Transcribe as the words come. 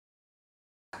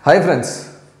Hi friends,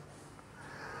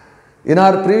 in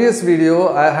our previous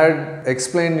video I had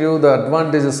explained you the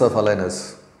advantages of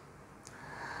aligners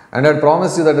and I had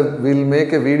promised you that we will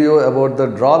make a video about the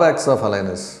drawbacks of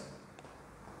aligners.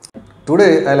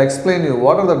 Today I will explain you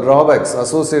what are the drawbacks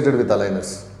associated with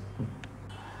aligners.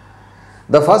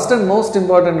 The first and most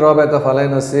important drawback of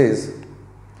aligners is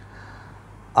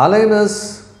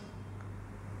aligners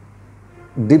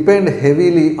depend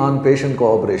heavily on patient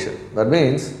cooperation. That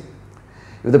means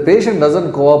if the patient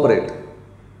doesn't cooperate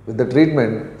with the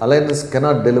treatment, aligners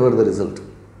cannot deliver the result.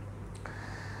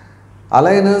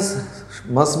 Aligners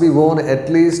must be worn at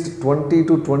least 20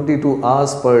 to 22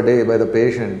 hours per day by the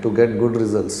patient to get good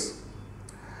results.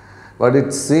 But it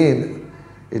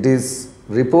is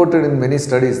reported in many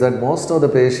studies that most of the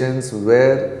patients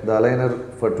wear the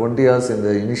aligner for 20 hours in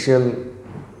the initial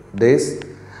days,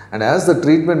 and as the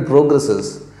treatment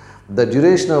progresses, the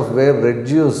duration of wear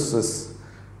reduces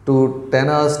to 10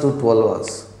 hours to 12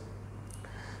 hours.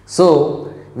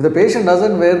 So, if the patient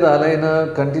doesn't wear the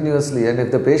aligner continuously and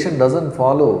if the patient doesn't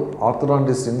follow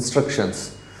orthodontist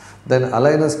instructions, then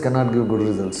aligners cannot give good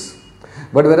results.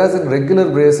 But whereas in regular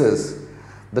braces,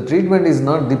 the treatment is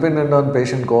not dependent on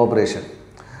patient cooperation.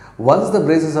 Once the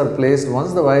braces are placed,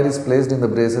 once the wire is placed in the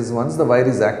braces, once the wire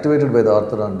is activated by the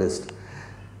orthodontist,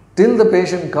 till the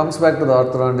patient comes back to the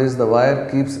orthodontist, the wire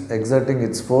keeps exerting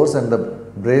its force and the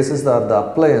braces or the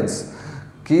appliance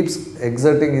keeps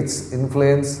exerting its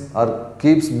influence or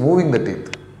keeps moving the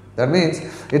teeth. That means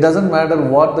it doesn't matter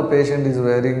what the patient is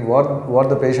wearing, what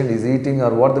the patient is eating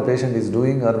or what the patient is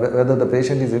doing or whether the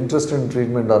patient is interested in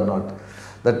treatment or not.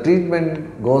 The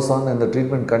treatment goes on and the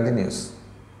treatment continues.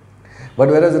 But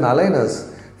whereas in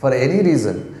aligners, for any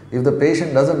reason, if the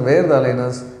patient doesn't wear the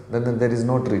aligners, then there is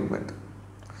no treatment.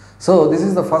 So this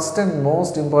is the first and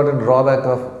most important drawback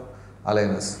of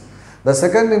aligners. The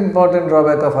second important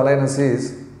drawback of aligners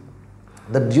is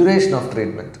the duration of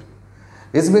treatment.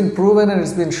 It's been proven and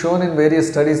it's been shown in various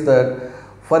studies that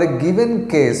for a given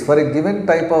case, for a given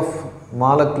type of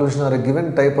malocclusion or a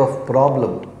given type of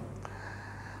problem,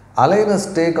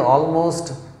 aligners take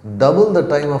almost double the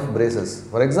time of braces.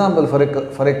 For example, for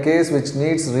a case which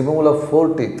needs removal of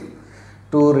 4 teeth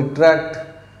to retract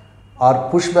or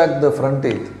push back the front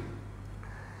teeth,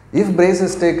 if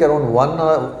braces take around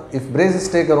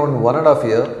 1.5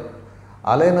 years,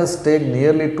 aligners take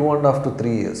nearly 2.5 to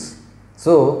 3 years.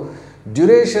 So,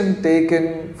 duration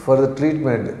taken for the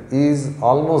treatment is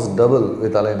almost double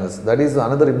with aligners. That is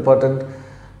another important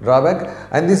drawback,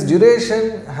 and this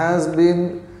duration has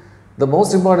been the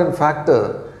most important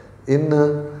factor in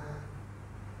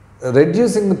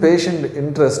reducing the patient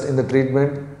interest in the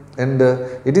treatment, and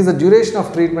it is the duration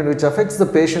of treatment which affects the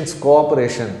patient's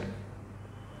cooperation.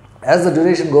 As the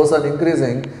duration goes on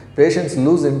increasing, patients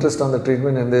lose interest on the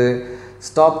treatment and they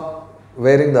stop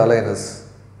wearing the aligners.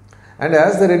 And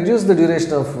as they reduce the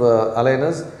duration of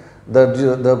aligners, the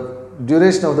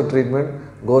duration of the treatment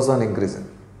goes on increasing.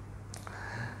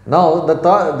 Now,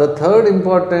 the third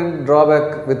important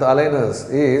drawback with aligners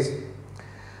is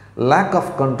lack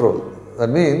of control. That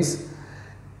means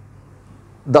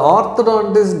the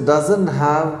orthodontist doesn't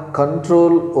have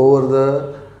control over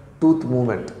the tooth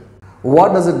movement.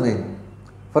 What does it mean?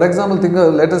 For example,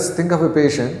 let us think of a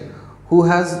patient who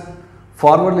has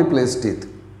forwardly placed teeth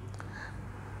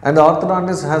and the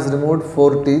orthodontist has removed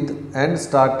 4 teeth and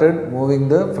started moving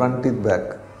the front teeth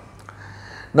back.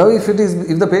 Now, if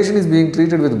the patient is being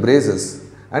treated with braces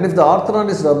and if the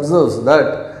orthodontist observes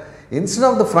that instead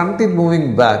of the front teeth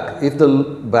moving back, if the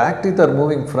back teeth are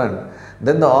moving front,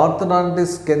 then the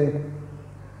orthodontist can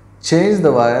change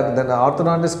the wire, then the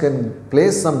orthodontist can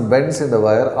place some bends in the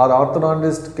wire, or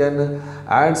orthodontist can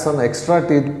add some extra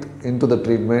teeth into the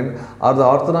treatment, or the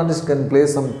orthodontist can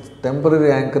place some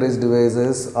temporary anchorage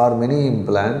devices or mini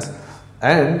implants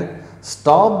and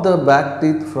stop the back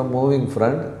teeth from moving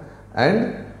front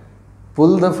and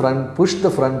push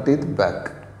the front teeth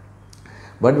back.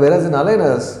 But whereas in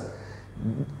aligners,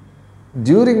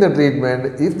 during the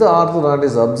treatment, if the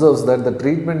orthodontist observes that the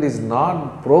treatment is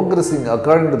not progressing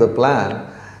according to the plan,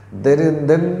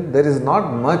 then there is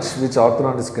not much which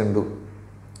orthodontist can do.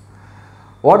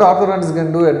 What orthodontist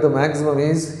can do at the maximum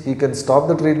is he can stop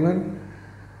the treatment,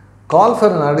 call for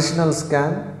an additional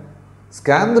scan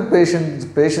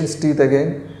the patient's teeth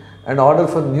again and order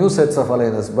for new sets of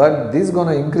aligners. But this is going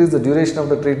to increase the duration of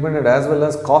the treatment and as well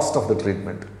as cost of the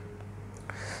treatment.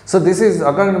 So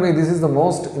according to me, this is the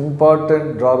most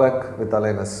important drawback with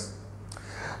aligners.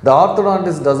 The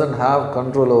orthodontist doesn't have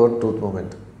control over tooth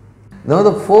movement. Now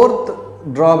the fourth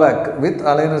drawback with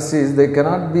aligners is they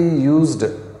cannot be used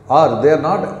or they are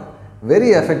not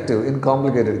very effective in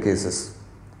complicated cases.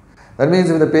 That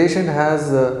means if the patient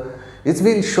has, it's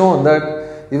been shown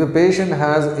that if a patient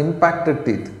has impacted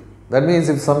teeth, that means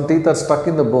if some teeth are stuck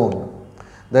in the bone,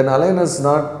 then aligners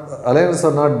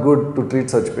are not good to treat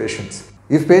such patients.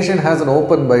 If patient has an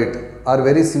open bite or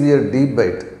very severe deep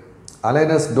bite,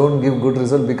 aligners don't give good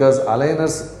result because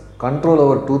aligners control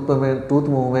our tooth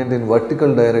movement in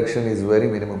vertical direction is very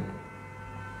minimum.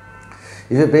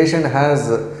 If a patient has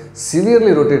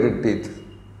severely rotated teeth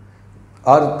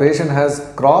or patient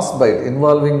has cross bite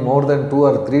involving more than 2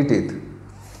 or 3 teeth,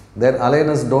 then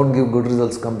aligners don't give good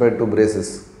results compared to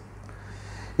braces.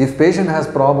 If patient has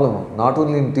problem not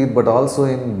only in teeth but also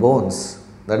in bones,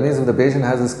 that means if the patient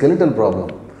has a skeletal problem,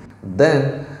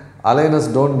 then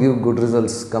aligners don't give good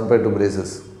results compared to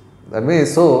braces. That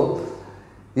means, so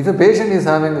if a patient is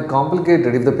having a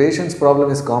complicated, if the patient's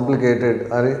problem is complicated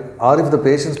or if the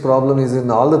patient's problem is in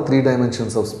all the 3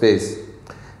 dimensions of space,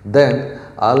 then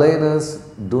aligners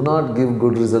do not give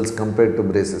good results compared to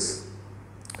braces.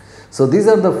 So these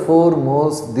are the 4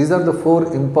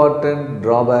 important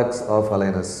drawbacks of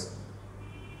aligners.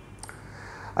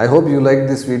 I hope you liked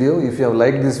this video. If you have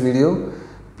liked this video,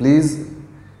 please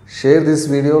share this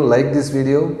video, like this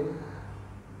video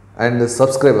and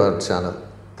subscribe our channel.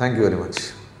 Thank you very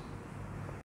much.